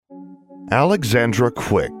Alexandra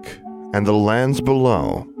Quick and the Lands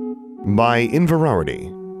Below by Inverarity,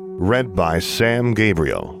 read by Sam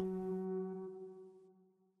Gabriel.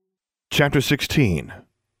 Chapter 16.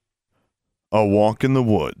 A Walk in the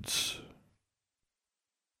Woods.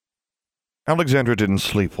 Alexandra didn't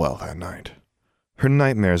sleep well that night. Her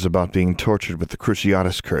nightmares about being tortured with the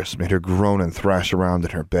Cruciatus curse made her groan and thrash around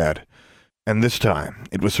in her bed, and this time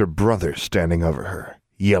it was her brother standing over her,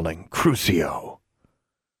 yelling, "Crucio!"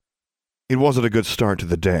 It wasn't a good start to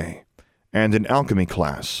the day, and in alchemy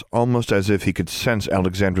class, almost as if he could sense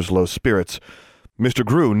Alexandra's low spirits, Mr.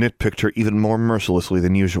 Grew nitpicked her even more mercilessly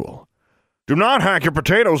than usual. "Do not hack your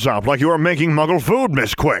potatoes up like you are making Muggle food,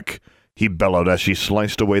 Miss Quick," he bellowed as she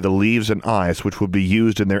sliced away the leaves and eyes which would be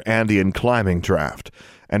used in their Andean climbing draft,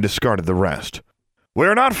 and discarded the rest.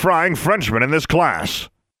 "We're not frying Frenchmen in this class."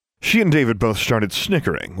 She and David both started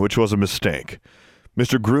snickering, which was a mistake.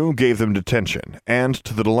 Mr. Grew gave them detention, and,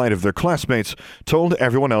 to the delight of their classmates, told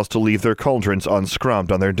everyone else to leave their cauldrons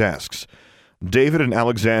unscrubbed on their desks. David and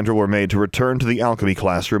Alexandra were made to return to the alchemy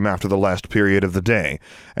classroom after the last period of the day,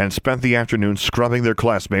 and spent the afternoon scrubbing their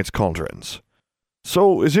classmates' cauldrons.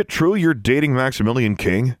 "So, is it true you're dating Maximilian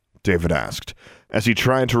King?" David asked, as he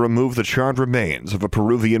tried to remove the charred remains of a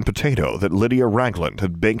Peruvian potato that Lydia Ragland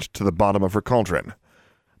had baked to the bottom of her cauldron.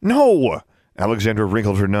 "No!" Alexandra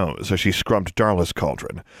wrinkled her nose as she scrubbed Darla's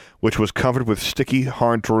cauldron, which was covered with sticky,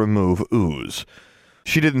 hard-to-remove ooze.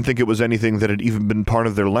 She didn't think it was anything that had even been part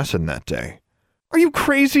of their lesson that day. "Are you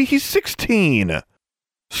crazy? He's 16!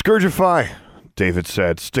 "Scourgify," David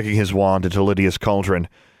said, sticking his wand into Lydia's cauldron.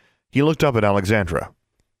 He looked up at Alexandra.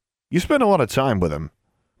 "You spend a lot of time with him.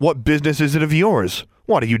 What business is it of yours?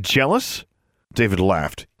 What, are you jealous?" David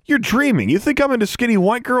laughed. "You're dreaming. You think I'm into skinny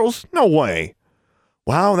white girls? No way."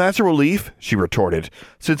 "Wow, that's a relief," she retorted,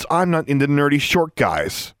 "since I'm not into nerdy short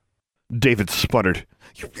guys." David sputtered.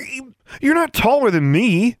 You're not taller than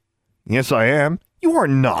me." "Yes, I am." "You are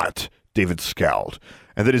not," David scowled,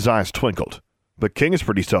 and then his eyes twinkled. "But King is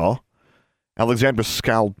pretty tall." Alexandra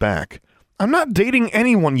scowled back. "I'm not dating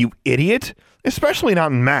anyone, you idiot, especially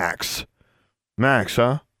not Max." "Max,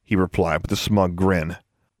 huh?" he replied with a smug grin.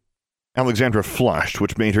 Alexandra flushed,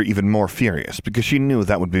 which made her even more furious, because she knew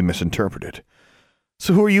that would be misinterpreted.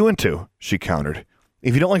 "So who are you into?" she countered.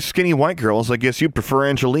 "If you don't like skinny white girls, I guess you'd prefer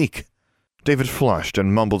Angelique." David flushed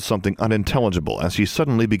and mumbled something unintelligible as he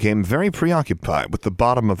suddenly became very preoccupied with the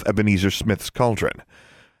bottom of Ebenezer Smith's cauldron.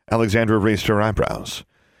 Alexandra raised her eyebrows.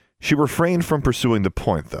 She refrained from pursuing the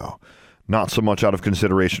point, though, not so much out of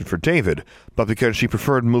consideration for David, but because she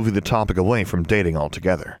preferred moving the topic away from dating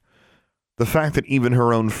altogether. The fact that even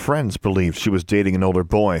her own friends believed she was dating an older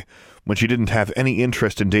boy, when she didn't have any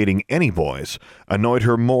interest in dating any boys, annoyed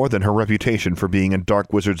her more than her reputation for being a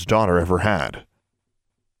dark wizard's daughter ever had.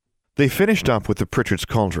 They finished up with the Pritchard's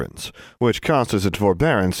cauldrons, which Constance and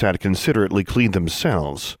Forbearance had considerately cleaned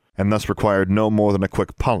themselves, and thus required no more than a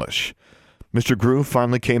quick polish. Mr. Grew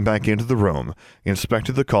finally came back into the room,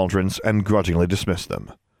 inspected the cauldrons, and grudgingly dismissed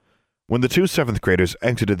them. When the two seventh graders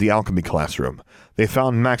exited the alchemy classroom, they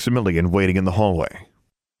found Maximilian waiting in the hallway.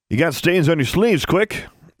 "You got stains on your sleeves, Quick,"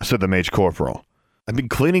 said the mage corporal. "I've been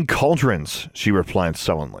cleaning cauldrons," she replied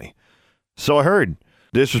sullenly. "So I heard.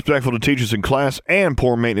 Disrespectful to teachers in class and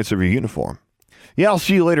poor maintenance of your uniform." "Yeah, I'll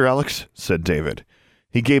see you later, Alex," said David.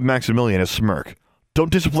 He gave Maximilian a smirk.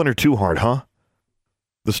 "Don't discipline her too hard, huh?"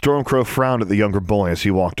 The Stormcrow frowned at the younger boy as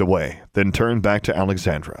he walked away, then turned back to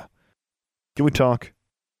Alexandra. "Can we talk?"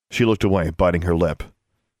 She looked away, biting her lip.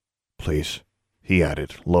 "Please," he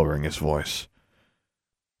added, lowering his voice.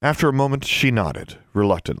 After a moment, she nodded,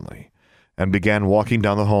 reluctantly, and began walking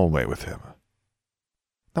down the hallway with him.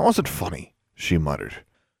 "That wasn't funny," she muttered.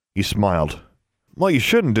 He smiled. "Well, you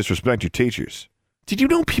shouldn't disrespect your teachers." "Did you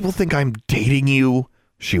know people think I'm dating you?"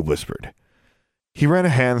 she whispered. He ran a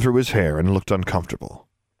hand through his hair and looked uncomfortable.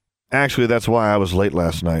 "Actually, that's why I was late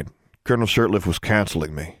last night. Colonel Shirtliff was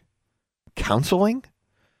counseling me." "Counseling?"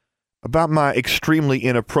 "About my extremely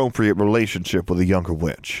inappropriate relationship with a younger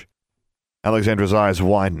witch." Alexandra's eyes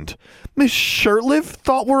widened. "Miss Shirtliff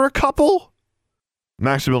thought we're a couple?"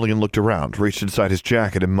 Maximilian looked around, reached inside his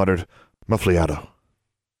jacket, and muttered, "Muffliato."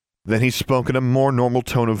 Then he spoke in a more normal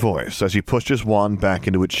tone of voice as he pushed his wand back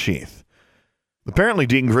into its sheath. "Apparently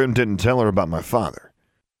Dean Grimm didn't tell her about my father."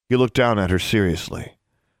 He looked down at her seriously.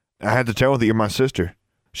 "I had to tell her that you're my sister."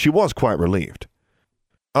 She was quite relieved.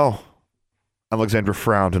 "Oh." Alexandra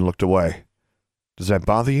frowned and looked away. "Does that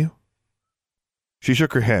bother you?" She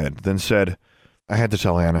shook her head, then said, "I had to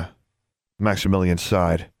tell Anna." Maximilian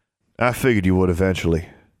sighed. "I figured you would eventually."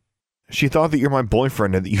 "She thought that you're my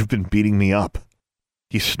boyfriend and that you've been beating me up."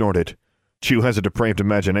 He snorted. "Chew has a depraved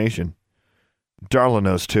imagination." "Darla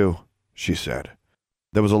knows, too." she said.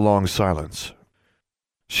 There was a long silence.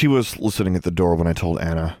 She was listening at the door when I told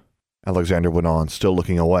Anna, Alexander went on, still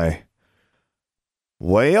looking away.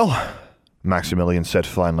 Well, Maximilian said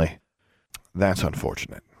finally, that's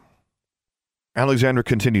unfortunate. Alexandra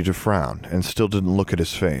continued to frown and still didn't look at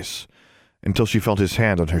his face until she felt his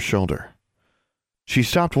hand on her shoulder. She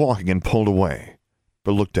stopped walking and pulled away,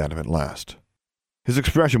 but looked at him at last. His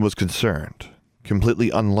expression was concerned, completely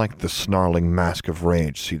unlike the snarling mask of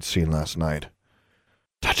rage she'd seen last night.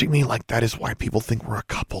 Touching me like that is why people think we're a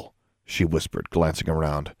couple, she whispered, glancing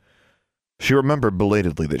around. She remembered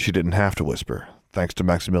belatedly that she didn't have to whisper, thanks to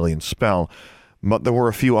Maximilian's spell, but there were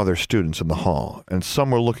a few other students in the hall, and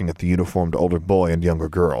some were looking at the uniformed older boy and younger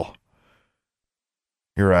girl.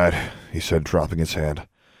 You're right, he said, dropping his hand.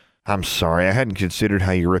 I'm sorry, I hadn't considered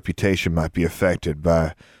how your reputation might be affected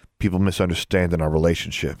by people misunderstanding our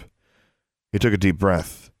relationship. He took a deep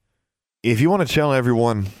breath. If you want to tell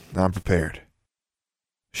everyone, I'm prepared.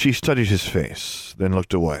 She studied his face, then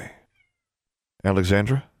looked away.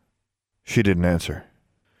 Alexandra? She didn't answer.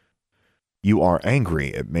 You are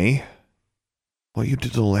angry at me? What you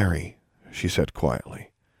did to Larry, she said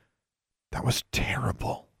quietly. That was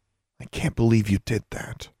terrible. I can't believe you did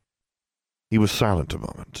that. He was silent a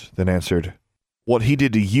moment, then answered, What he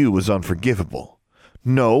did to you is unforgivable.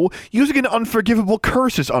 No, using an unforgivable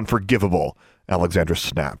curse is unforgivable, Alexandra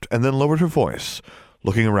snapped, and then lowered her voice,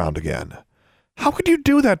 looking around again. How could you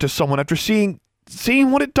do that to someone after seeing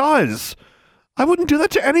what it does? I wouldn't do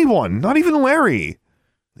that to anyone, not even Larry.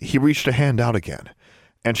 He reached a hand out again,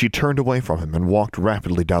 and she turned away from him and walked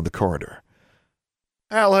rapidly down the corridor.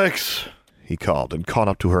 Alex, he called, and caught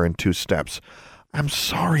up to her in 2 steps. I'm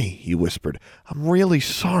sorry, he whispered. I'm really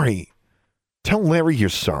sorry. Tell Larry you're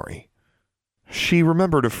sorry. She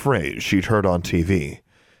remembered a phrase she'd heard on TV.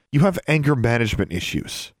 You have anger management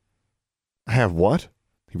issues. I have what?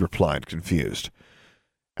 He replied, confused.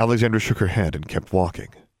 Alexandra shook her head and kept walking.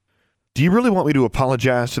 Do you really want me to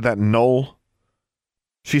apologize to that knoll?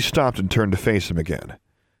 She stopped and turned to face him again.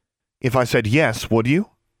 If I said yes, would you?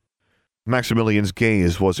 Maximilian's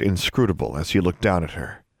gaze was inscrutable as he looked down at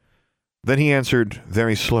her. Then he answered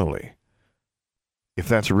very slowly, If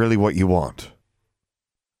that's really what you want.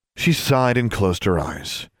 She sighed and closed her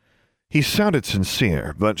eyes. He sounded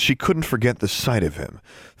sincere, but she couldn't forget the sight of him,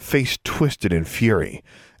 face twisted in fury,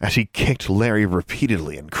 as he kicked Larry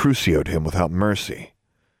repeatedly and crucioed him without mercy.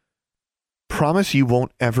 Promise you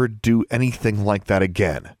won't ever do anything like that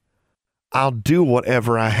again. I'll do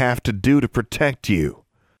whatever I have to do to protect you.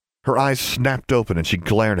 Her eyes snapped open and she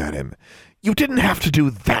glared at him. You didn't have to do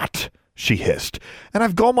that, she hissed, and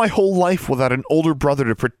I've gone my whole life without an older brother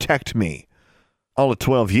to protect me. All of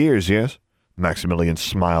 12 years, yes? Maximilian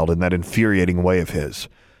smiled in that infuriating way of his.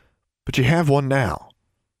 But you have one now.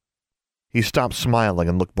 He stopped smiling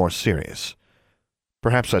and looked more serious.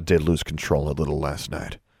 Perhaps I did lose control a little last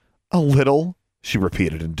night. A little? She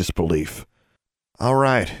repeated in disbelief. All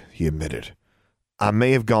right, he admitted. I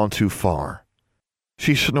may have gone too far.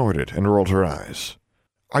 She snorted and rolled her eyes.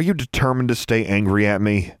 Are you determined to stay angry at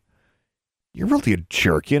me? You're really a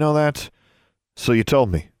jerk, you know that? So you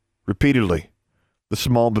told me, repeatedly. The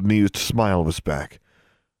small, bemused smile was back.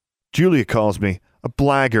 Julia calls me a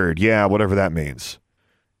blackguard, yeah, whatever that means.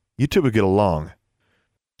 You two would get along.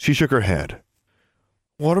 She shook her head.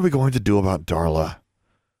 What are we going to do about Darla?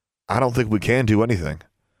 I don't think we can do anything.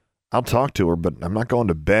 I'll talk to her, but I'm not going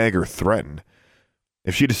to beg or threaten.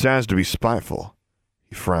 If she decides to be spiteful,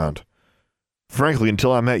 he frowned. Frankly,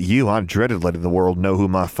 until I met you, I dreaded letting the world know who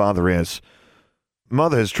my father is.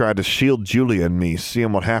 Mother has tried to shield Julia and me,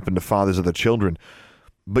 seeing what happened to fathers of the children,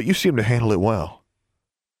 but you seem to handle it well.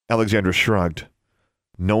 Alexandra shrugged.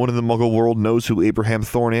 No one in the Muggle world knows who Abraham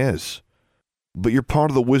Thorne is. But you're part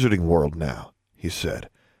of the wizarding world now, he said,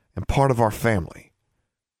 and part of our family.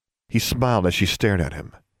 He smiled as she stared at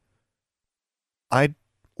him. I'd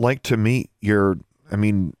like to meet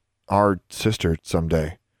our sister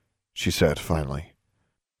someday, she said finally.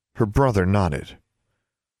 Her brother nodded.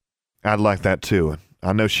 I'd like that too, and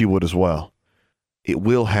I know she would as well. It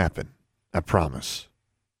will happen, I promise.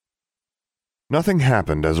 Nothing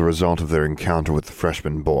happened as a result of their encounter with the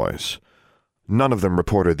freshman boys. None of them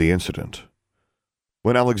reported the incident.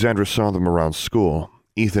 When Alexandra saw them around school,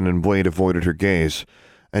 Ethan and Wade avoided her gaze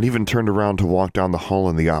and even turned around to walk down the hall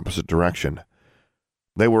in the opposite direction.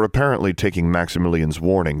 They were apparently taking Maximilian's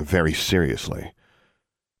warning very seriously.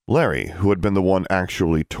 Larry, who had been the one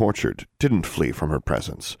actually tortured, didn't flee from her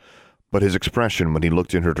presence, but his expression when he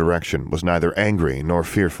looked in her direction was neither angry nor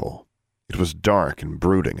fearful. It was dark and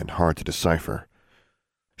brooding and hard to decipher.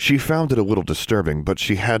 She found it a little disturbing, but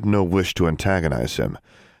she had no wish to antagonize him,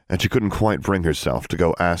 and she couldn't quite bring herself to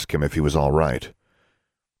go ask him if he was all right.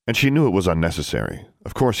 And she knew it was unnecessary.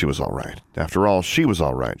 Of course he was all right. After all, she was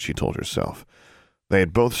all right, she told herself. They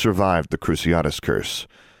had both survived the Cruciatus curse,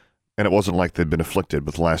 and it wasn't like they'd been afflicted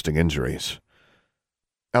with lasting injuries.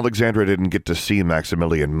 Alexandra didn't get to see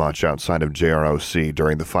Maximilian much outside of JROC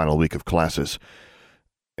during the final week of classes.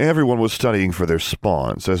 Everyone was studying for their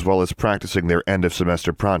spawns, as well as practicing their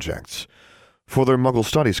end-of-semester projects. For their Muggle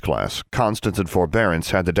Studies class, Constance and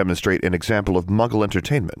Forbearance had to demonstrate an example of Muggle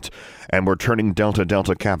entertainment, and were turning Delta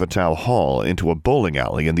Delta Capital Hall into a bowling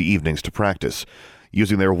alley in the evenings to practice,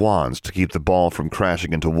 using their wands to keep the ball from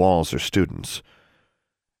crashing into walls or students.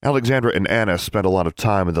 Alexandra and Anna spent a lot of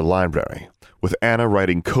time in the library, with Anna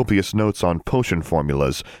writing copious notes on potion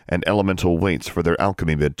formulas and elemental weights for their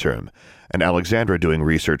alchemy midterm, and Alexandra doing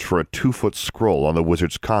research for a 2-foot scroll on the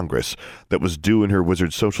Wizards' Congress that was due in her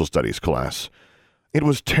Wizard Social Studies class. It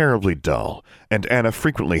was terribly dull, and Anna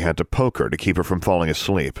frequently had to poke her to keep her from falling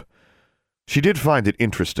asleep. She did find it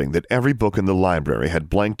interesting that every book in the library had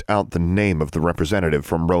blanked out the name of the representative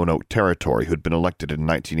from Roanoke Territory who'd been elected in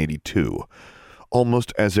 1982,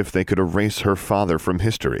 almost as if they could erase her father from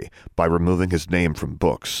history by removing his name from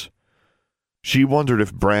books. She wondered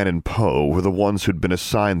if Bran and Poe were the ones who'd been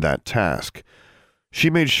assigned that task. She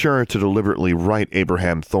made sure to deliberately write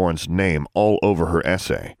Abraham Thorne's name all over her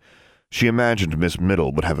essay. She imagined Miss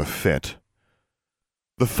Middle would have a fit.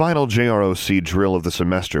 The final JROC drill of the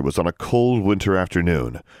semester was on a cold winter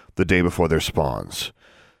afternoon, the day before their spawns.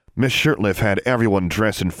 Miss Shirtliff had everyone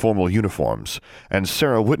dress in formal uniforms, and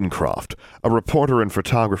Sarah Whittencroft, a reporter and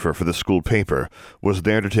photographer for the school paper, was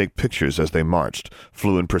there to take pictures as they marched,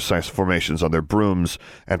 flew in precise formations on their brooms,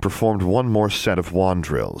 and performed one more set of wand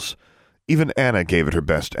drills. Even Anna gave it her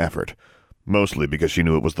best effort, mostly because she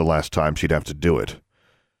knew it was the last time she'd have to do it.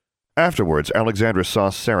 Afterwards, Alexandra saw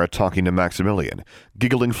Sarah talking to Maximilian,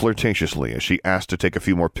 giggling flirtatiously as she asked to take a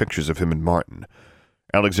few more pictures of him and Martin.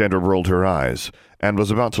 Alexandra rolled her eyes, and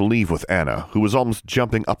was about to leave with Anna, who was almost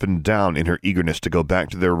jumping up and down in her eagerness to go back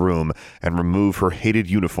to their room and remove her hated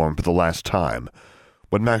uniform for the last time,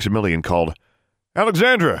 when Maximilian called,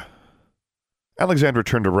 "Alexandra!" Alexandra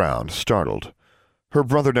turned around, startled. Her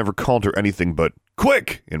brother never called her anything but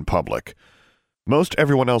 "quick" in public. Most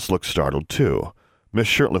everyone else looked startled, too. Miss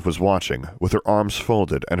Shirtliff was watching, with her arms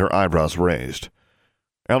folded and her eyebrows raised.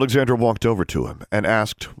 Alexandra walked over to him and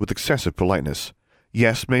asked, with excessive politeness,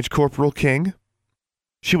 "Yes, Mage Corporal King?"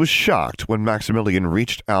 She was shocked when Maximilian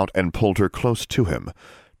reached out and pulled her close to him,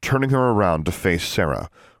 turning her around to face Sarah,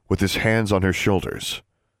 with his hands on her shoulders.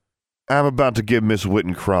 "I'm about to give Miss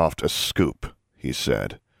Whittencroft a scoop," he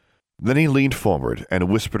said. Then he leaned forward and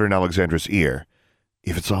whispered in Alexandra's ear,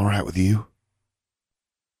 "If it's all right with you."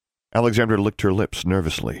 Alexandra licked her lips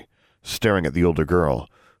nervously, staring at the older girl,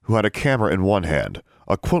 who had a camera in one hand,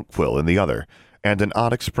 a quote quill in the other, and an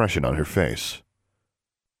odd expression on her face.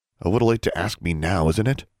 "A little late to ask me now, isn't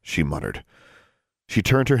it?" she muttered. She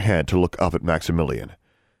turned her head to look up at Maximilian.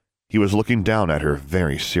 He was looking down at her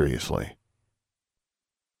very seriously.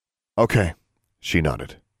 "Okay," she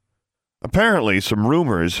nodded. "Apparently some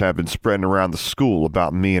rumors have been spreading around the school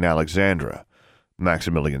about me and Alexandra,"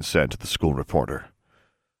 Maximilian said to the school reporter.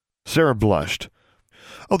 Sarah blushed.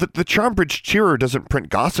 "Oh, the Charmbridge Cheerer doesn't print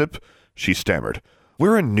gossip," she stammered.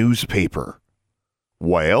 "We're a newspaper."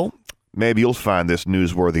 "Well, maybe you'll find this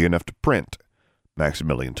newsworthy enough to print,"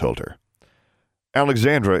 Maximilian told her.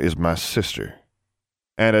 "Alexandra is my sister."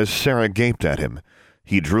 And as Sarah gaped at him,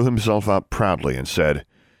 he drew himself up proudly and said,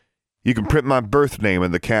 "You can print my birth name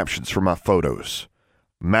in the captions for my photos.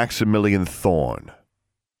 Maximilian Thorne."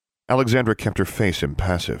 Alexandra kept her face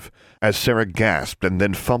impassive, as Sarah gasped and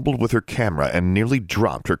then fumbled with her camera and nearly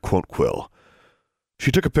dropped her quote quill. She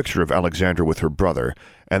took a picture of Alexandra with her brother,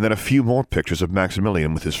 and then a few more pictures of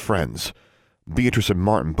Maximilian with his friends. Beatrice and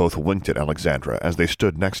Martin both winked at Alexandra as they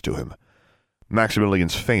stood next to him.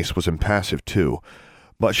 Maximilian's face was impassive too,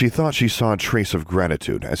 but she thought she saw a trace of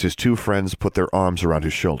gratitude as his two friends put their arms around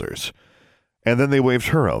his shoulders. And then they waved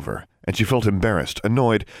her over, and she felt embarrassed,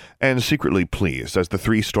 annoyed, and secretly pleased as the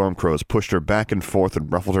three Stormcrows pushed her back and forth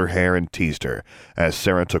and ruffled her hair and teased her as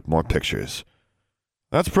Sarah took more pictures.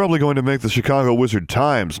 "That's probably going to make the Chicago Wizard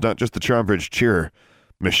Times, not just the Charmbridge Cheerer,"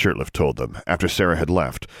 Miss Shirtliff told them after Sarah had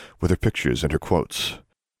left, with her pictures and her quotes.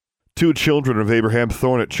 "Two children of Abraham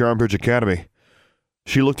Thorne at Charmbridge Academy."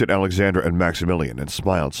 She looked at Alexandra and Maximilian and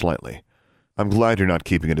smiled slightly. "I'm glad you're not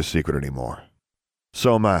keeping it a secret anymore."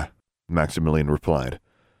 "So am I," Maximilian replied.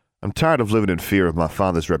 "I'm tired of living in fear of my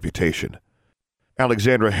father's reputation.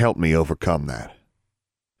 Alexandra helped me overcome that."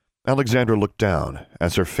 Alexandra looked down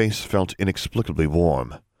as her face felt inexplicably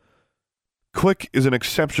warm. "Quick is an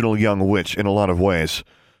exceptional young witch in a lot of ways,"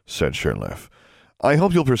 said Shurtleff. I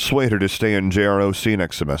hope you'll persuade her to stay in JROC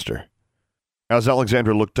next semester. As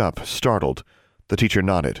Alexandra looked up, startled, the teacher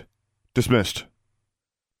nodded. Dismissed.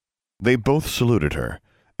 They both saluted her,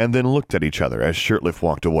 and then looked at each other as Shurtleff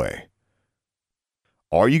walked away.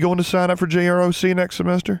 Are you going to sign up for JROC next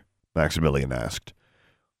semester? Maximilian asked.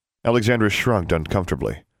 Alexandra shrugged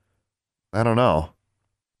uncomfortably. I don't know.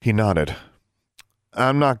 He nodded.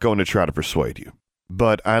 I'm not going to try to persuade you,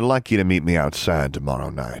 but I'd like you to meet me outside tomorrow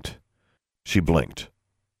night. She blinked.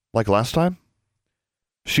 Like last time?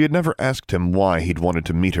 She had never asked him why he'd wanted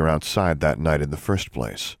to meet her outside that night in the first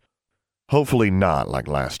place. Hopefully not like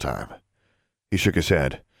last time. He shook his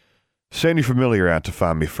head. Send your familiar out to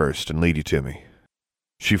find me first and lead you to me.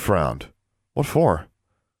 She frowned. What for?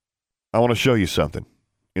 I want to show you something.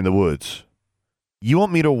 In the woods. You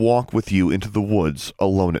want me to walk with you into the woods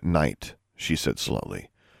alone at night, she said slowly.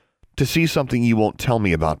 To see something you won't tell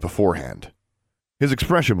me about beforehand. His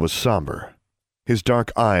expression was somber. His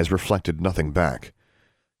dark eyes reflected nothing back.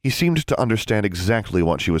 He seemed to understand exactly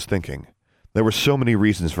what she was thinking. There were so many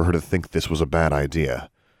reasons for her to think this was a bad idea.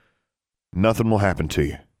 Nothing will happen to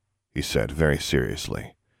you, he said very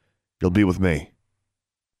seriously. You'll be with me.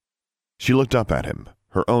 She looked up at him,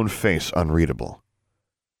 her own face unreadable.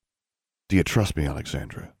 Do you trust me,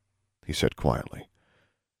 Alexandra? He said quietly.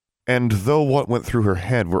 And though what went through her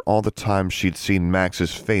head were all the times she'd seen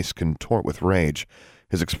Max's face contort with rage,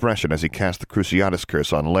 his expression as he cast the Cruciatus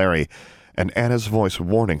curse on Larry, and Anna's voice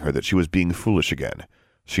warning her that she was being foolish again,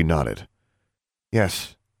 she nodded.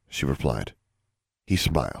 Yes, she replied. He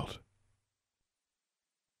smiled.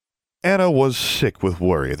 Anna was sick with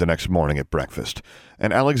worry the next morning at breakfast,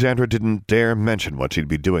 and Alexandra didn't dare mention what she'd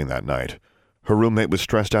be doing that night. Her roommate was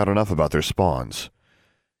stressed out enough about their spawns.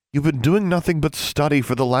 You've been doing nothing but study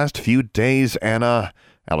for the last few days, Anna,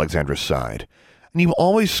 Alexandra sighed. And you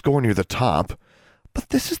always score near the top. But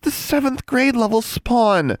this is the 7th grade level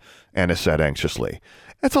spawn, Anna said anxiously.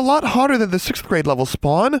 It's a lot harder than the 6th grade level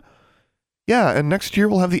spawn. Yeah, and next year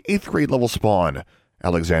we'll have the 8th grade level spawn,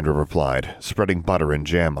 Alexandra replied, spreading butter and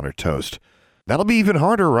jam on her toast. That'll be even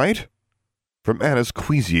harder, right? From Anna's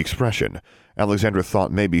queasy expression, Alexandra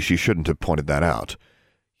thought maybe she shouldn't have pointed that out.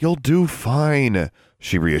 You'll do fine,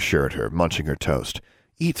 she reassured her, munching her toast.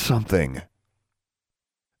 Eat something.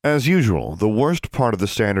 As usual, the worst part of the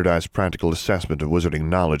standardized practical assessment of wizarding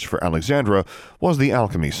knowledge for Alexandra was the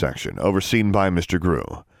alchemy section, overseen by Mr.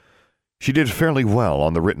 Grew. She did fairly well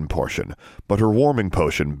on the written portion, but her warming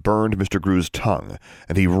potion burned Mr. Grew's tongue,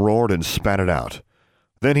 and he roared and spat it out.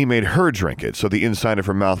 Then he made her drink it so the inside of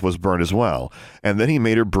her mouth was burned as well, and then he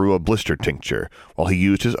made her brew a blister tincture, while he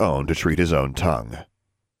used his own to treat his own tongue.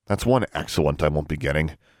 That's one excellent I won't be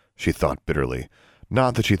getting, she thought bitterly.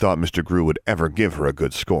 Not that she thought Mr. Grew would ever give her a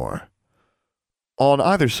good score. On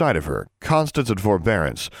either side of her, Constance and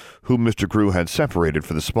Forbearance, whom Mr. Grew had separated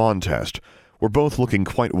for the spawn test, were both looking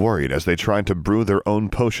quite worried as they tried to brew their own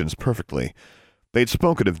potions perfectly. They'd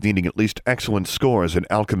spoken of needing at least excellent scores in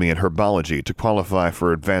alchemy and herbology to qualify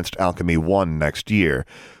for Advanced Alchemy 1 next year,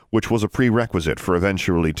 which was a prerequisite for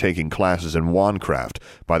eventually taking classes in wandcraft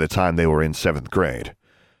by the time they were in 7th grade.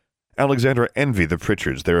 Alexandra envied the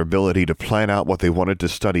Pritchards their ability to plan out what they wanted to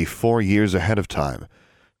study 4 years ahead of time.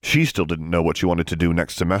 She still didn't know what she wanted to do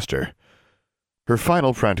next semester. Her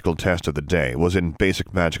final practical test of the day was in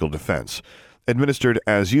Basic Magical Defense, administered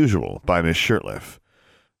as usual by Miss Shurtleff.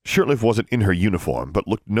 Shurtleff wasn't in her uniform, but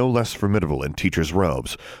looked no less formidable in teacher's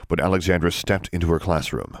robes when Alexandra stepped into her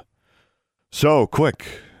classroom. So, quick.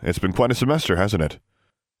 It's been quite a semester, hasn't it?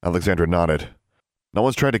 Alexandra nodded. No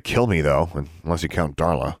one's tried to kill me, though, unless you count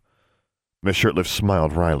Darla. Miss Shurtleff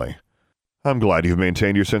smiled wryly. I'm glad you've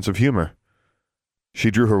maintained your sense of humor. She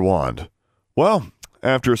drew her wand. Well,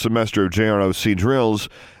 after a semester of JROC drills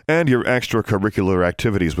and your extracurricular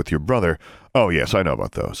activities with your brother, oh yes, I know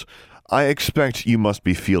about those, I expect you must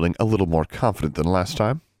be feeling a little more confident than last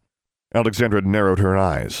time. Alexandra narrowed her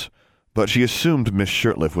eyes, but she assumed Miss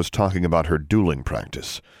Shurtleff was talking about her dueling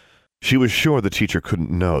practice. She was sure the teacher couldn't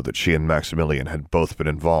know that she and Maximilian had both been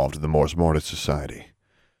involved in the Mors Mortis Society.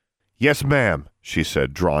 Yes, ma'am, she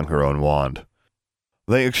said, drawing her own wand.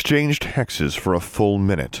 They exchanged hexes for a full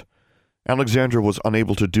minute. Alexandra was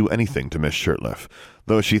unable to do anything to Miss Shurtleff,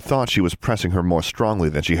 though she thought she was pressing her more strongly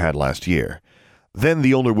than she had last year. Then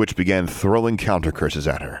the older witch began throwing counter-curses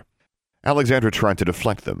at her. Alexandra tried to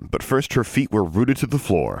deflect them, but first her feet were rooted to the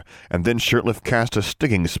floor, and then Shurtleff cast a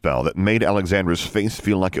stinging spell that made Alexandra's face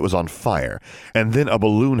feel like it was on fire, and then a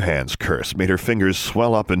balloon hands curse made her fingers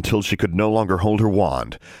swell up until she could no longer hold her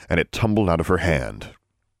wand, and it tumbled out of her hand.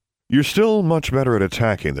 You're still much better at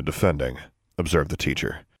attacking than defending, observed the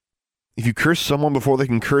teacher. If you curse someone before they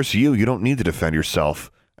can curse you, you don't need to defend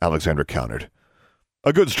yourself, Alexandra countered.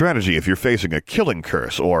 A good strategy if you're facing a killing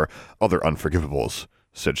curse or other unforgivables,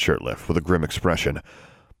 said Shirtlift with a grim expression.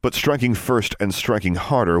 But striking first and striking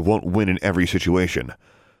harder won't win in every situation.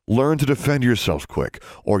 Learn to defend yourself quick,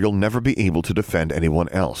 or you'll never be able to defend anyone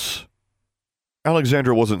else.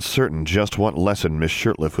 Alexandra wasn't certain just what lesson Miss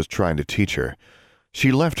Shirtlift was trying to teach her.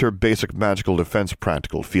 She left her basic magical defense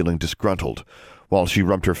practical feeling disgruntled, while she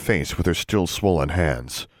rubbed her face with her still swollen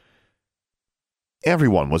hands.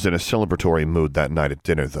 Everyone was in a celebratory mood that night at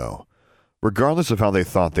dinner, though. Regardless of how they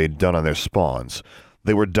thought they'd done on their spawns,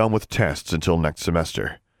 they were done with tests until next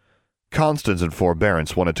semester. Constance and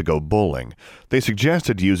Forbearance wanted to go bowling. They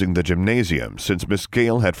suggested using the gymnasium, since Miss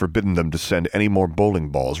Gale had forbidden them to send any more bowling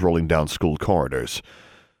balls rolling down school corridors.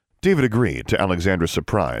 David agreed, to Alexandra's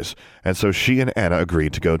surprise, and so she and Anna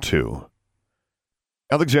agreed to go too.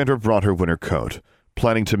 Alexandra brought her winter coat,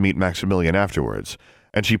 planning to meet Maximilian afterwards,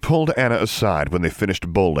 and she pulled Anna aside when they finished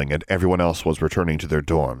bowling and everyone else was returning to their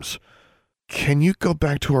dorms. "Can you go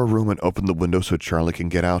back to our room and open the window so Charlie can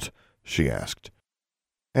get out?" she asked.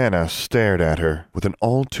 Anna stared at her with an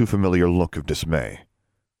all-too-familiar look of dismay.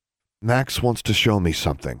 "Max wants to show me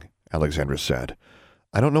something," Alexandra said.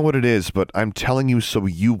 "I don't know what it is, but I'm telling you so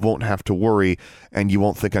you won't have to worry and you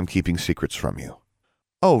won't think I'm keeping secrets from you."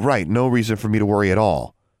 "Oh, right, no reason for me to worry at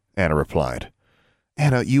all," Anna replied.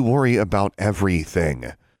 "Anna, you worry about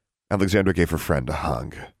everything." Alexandra gave her friend a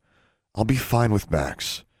hug. "I'll be fine with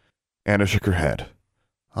Max." Anna shook her head.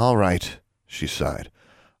 "All right," she sighed.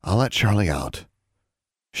 "I'll let Charlie out."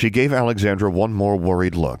 She gave Alexandra one more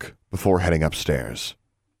worried look before heading upstairs.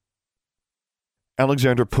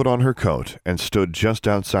 Alexandra put on her coat and stood just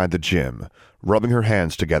outside the gym, rubbing her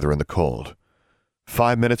hands together in the cold.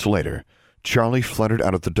 5 minutes later, Charlie fluttered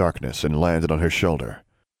out of the darkness and landed on her shoulder.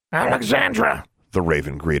 "Alexandra!" the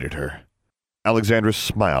raven greeted her. Alexandra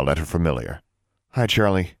smiled at her familiar. "Hi,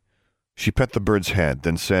 Charlie." She pet the bird's head,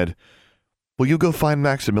 then said, "Will you go find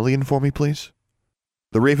Maximilian for me, please?"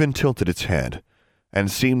 The raven tilted its head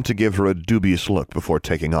and seemed to give her a dubious look before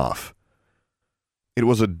taking off. It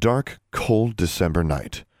was a dark, cold December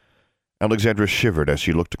night. Alexandra shivered as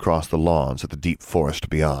she looked across the lawns at the deep forest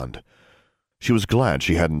beyond. She was glad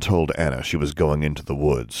she hadn't told Anna she was going into the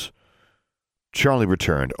woods. Charlie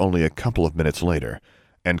returned only a couple of minutes later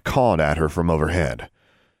and cawed at her from overhead.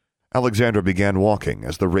 Alexandra began walking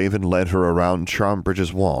as the raven led her around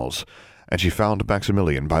Charmbridge's walls, and she found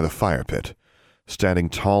Maximilian by the fire pit, standing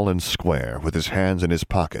tall and square with his hands in his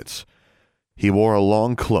pockets. He wore a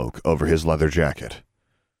long cloak over his leather jacket.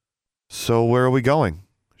 "So where are we going?"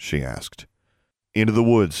 she asked. "Into the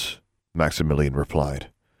woods," Maximilian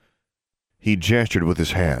replied. He gestured with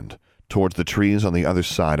his hand towards the trees on the other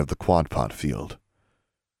side of the quadpot field.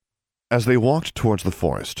 As they walked towards the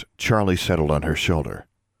forest, Charlie settled on her shoulder.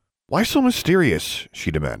 "Why so mysterious?"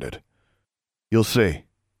 she demanded. "You'll see.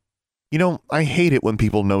 You know, I hate it when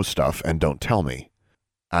people know stuff and don't tell me."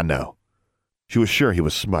 "I know." She was sure he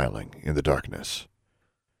was smiling in the darkness.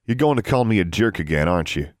 "You're going to call me a jerk again,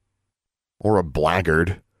 aren't you? Or a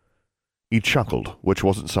blackguard?" He chuckled, which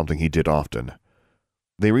wasn't something he did often.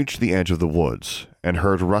 They reached the edge of the woods and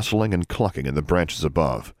heard rustling and clucking in the branches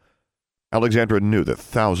above. Alexandra knew that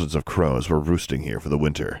thousands of crows were roosting here for the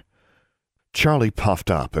winter. Charlie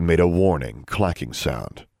puffed up and made a warning, clacking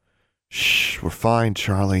sound. "Shh, we're fine,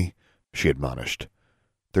 Charlie," she admonished.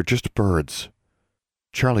 "They're just birds."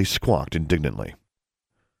 Charlie squawked indignantly.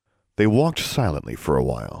 They walked silently for a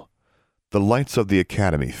while. The lights of the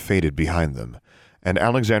academy faded behind them, and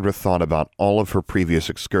Alexandra thought about all of her previous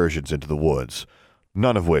excursions into the woods,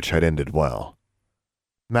 none of which had ended well.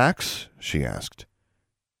 "Max?" she asked.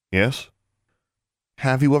 "Yes?"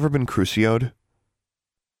 "Have you ever been crucioed?"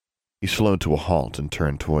 He slowed to a halt and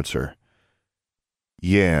turned towards her.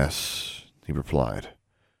 "Yes," he replied,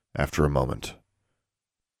 after a moment.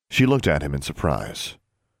 She looked at him in surprise.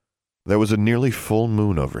 There was a nearly full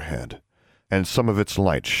moon overhead, and some of its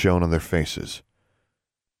light shone on their faces.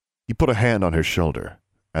 He put a hand on her shoulder,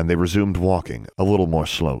 and they resumed walking a little more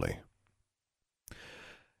slowly.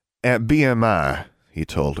 "At BMI," he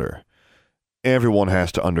told her, "everyone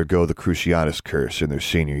has to undergo the Cruciatus Curse in their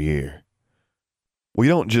senior year. We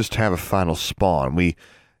don't just have a final spawn, we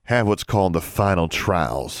have what's called the final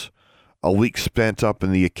trials. A week spent up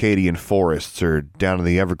in the Acadian forests or down in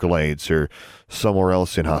the Everglades or somewhere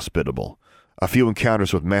else inhospitable. A few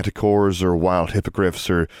encounters with manticores or wild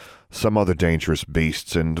hippogriffs or some other dangerous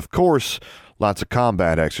beasts, and, of course, lots of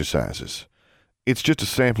combat exercises. It's just a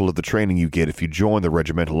sample of the training you get if you join the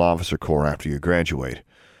Regimental Officer Corps after you graduate,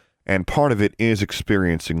 and part of it is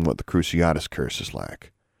experiencing what the Cruciatus Curse is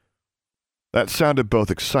like." That sounded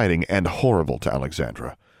both exciting and horrible to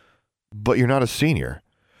Alexandra. "But you're not a senior.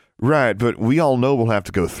 Right, but we all know we'll have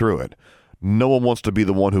to go through it. No one wants to be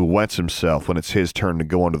the one who wets himself when it's his turn to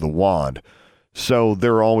go under the wand. So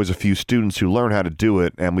there are always a few students who learn how to do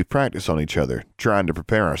it, and we practice on each other, trying to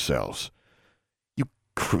prepare ourselves. You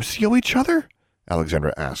Crucio each other?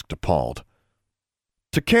 Alexandra asked, appalled.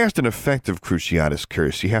 To cast an effective Cruciatus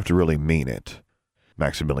curse, you have to really mean it,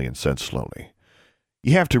 Maximilian said slowly.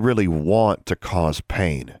 You have to really want to cause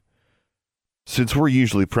pain. Since we're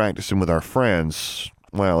usually practicing with our friends,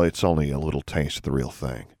 well, it's only a little taste of the real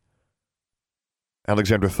thing.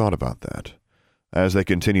 Alexandra thought about that as they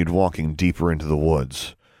continued walking deeper into the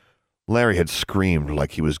woods. Larry had screamed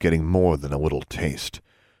like he was getting more than a little taste.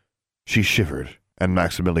 She shivered, and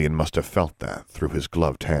Maximilian must have felt that through his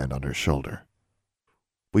gloved hand on her shoulder.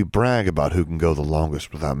 We brag about who can go the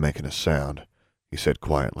longest without making a sound, he said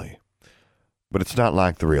quietly. But it's not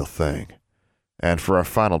like the real thing. And for our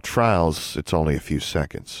final trials, it's only a few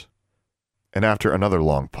seconds. And after another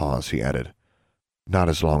long pause, he added, not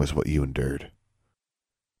as long as what you endured.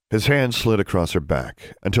 His hand slid across her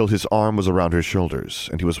back until his arm was around her shoulders,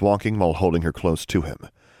 and he was walking while holding her close to him.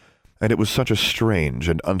 And it was such a strange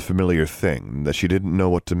and unfamiliar thing that she didn't know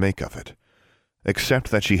what to make of it,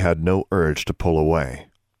 except that she had no urge to pull away.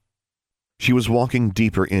 She was walking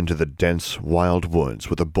deeper into the dense, wild woods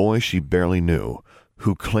with a boy she barely knew,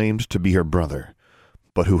 who claimed to be her brother,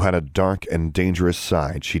 but who had a dark and dangerous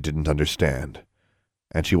side she didn't understand.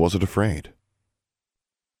 And she wasn't afraid.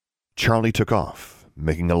 Charlie took off,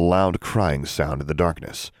 making a loud crying sound in the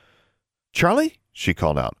darkness. "Charlie?" she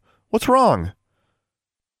called out. "What's wrong?"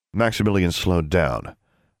 Maximilian slowed down.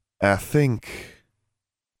 "I think—"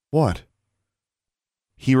 "What?"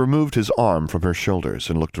 He removed his arm from her shoulders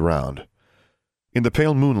and looked around. In the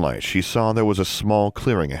pale moonlight, she saw there was a small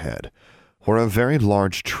clearing ahead, where a very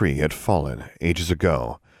large tree had fallen ages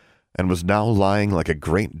ago, and was now lying like a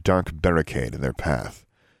great dark barricade in their path.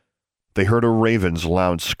 They heard a raven's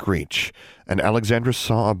loud screech, and Alexandra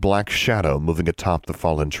saw a black shadow moving atop the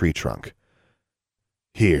fallen tree trunk.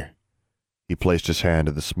 "Here." He placed his hand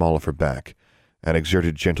in the small of her back and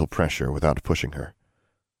exerted gentle pressure without pushing her.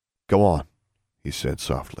 "Go on," he said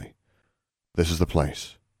softly. "This is the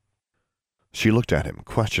place." She looked at him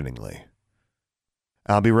questioningly.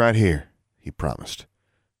 "I'll be right here," he promised.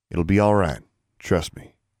 "It'll be all right. Trust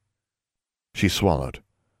me." She swallowed.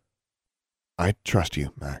 "I trust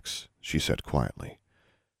you, Max," she said quietly,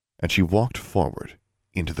 and she walked forward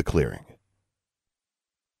into the clearing.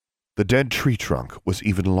 The dead tree trunk was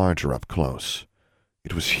even larger up close.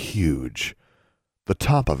 It was huge. The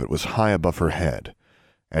top of it was high above her head,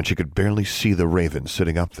 and she could barely see the raven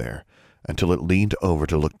sitting up there until it leaned over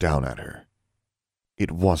to look down at her.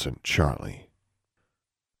 It wasn't Charlie.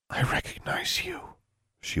 "I recognize you,"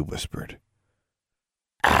 she whispered.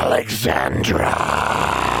 "Alexandra!"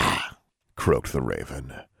 croaked the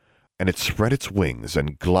raven, and it spread its wings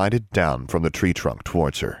and glided down from the tree trunk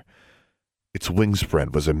towards her. Its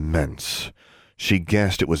wingspread was immense. She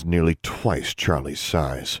guessed it was nearly twice Charlie's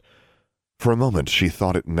size. For a moment she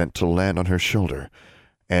thought it meant to land on her shoulder,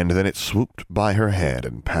 and then it swooped by her head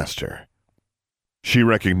and past her. "She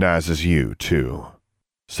recognizes you, too,"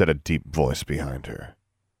 said a deep voice behind her.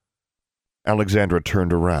 Alexandra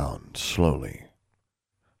turned around slowly.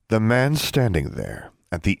 The man standing there,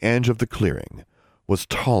 at the edge of the clearing, was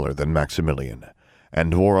taller than Maximilian,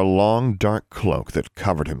 and wore a long dark cloak that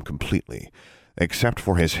covered him completely, except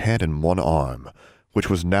for his head and one arm, which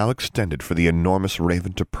was now extended for the enormous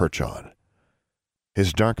raven to perch on.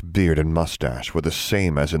 His dark beard and mustache were the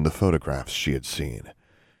same as in the photographs she had seen.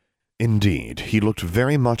 Indeed, he looked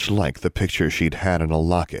very much like the picture she'd had in a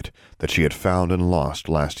locket that she had found and lost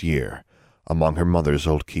last year, among her mother's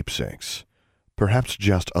old keepsakes, perhaps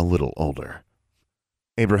just a little older.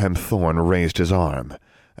 Abraham Thorne raised his arm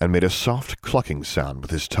and made a soft clucking sound with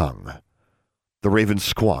his tongue. The raven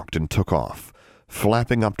squawked and took off,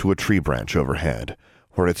 flapping up to a tree branch overhead,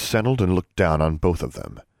 where it settled and looked down on both of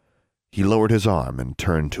them. He lowered his arm and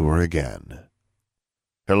turned to her again.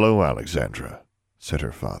 "Hello, Alexandra," said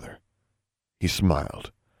her father. He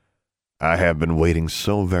smiled. "I have been waiting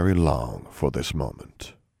so very long for this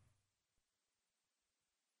moment."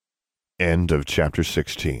 End of chapter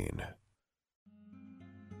 16.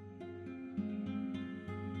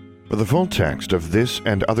 For the full text of this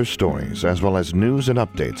and other stories, as well as news and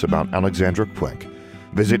updates about Alexandra Quick,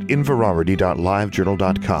 visit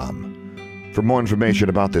inverarity.livejournal.com. For more information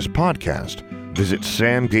about this podcast, visit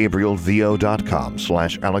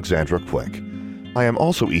samgabrielvo.com/Alexandra Quick. I am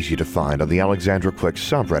also easy to find on the Alexandra Quick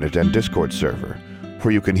subreddit and Discord server,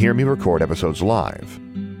 where you can hear me record episodes live.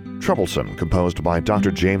 Troublesome, composed by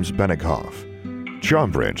Dr. James Benighoff.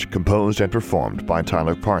 Charmbridge, composed and performed by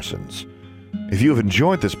Tyler Parsons. If you have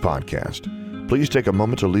enjoyed this podcast, please take a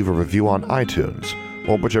moment to leave a review on iTunes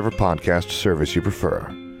or whichever podcast service you prefer.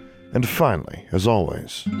 And finally, as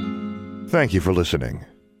always, thank you for listening.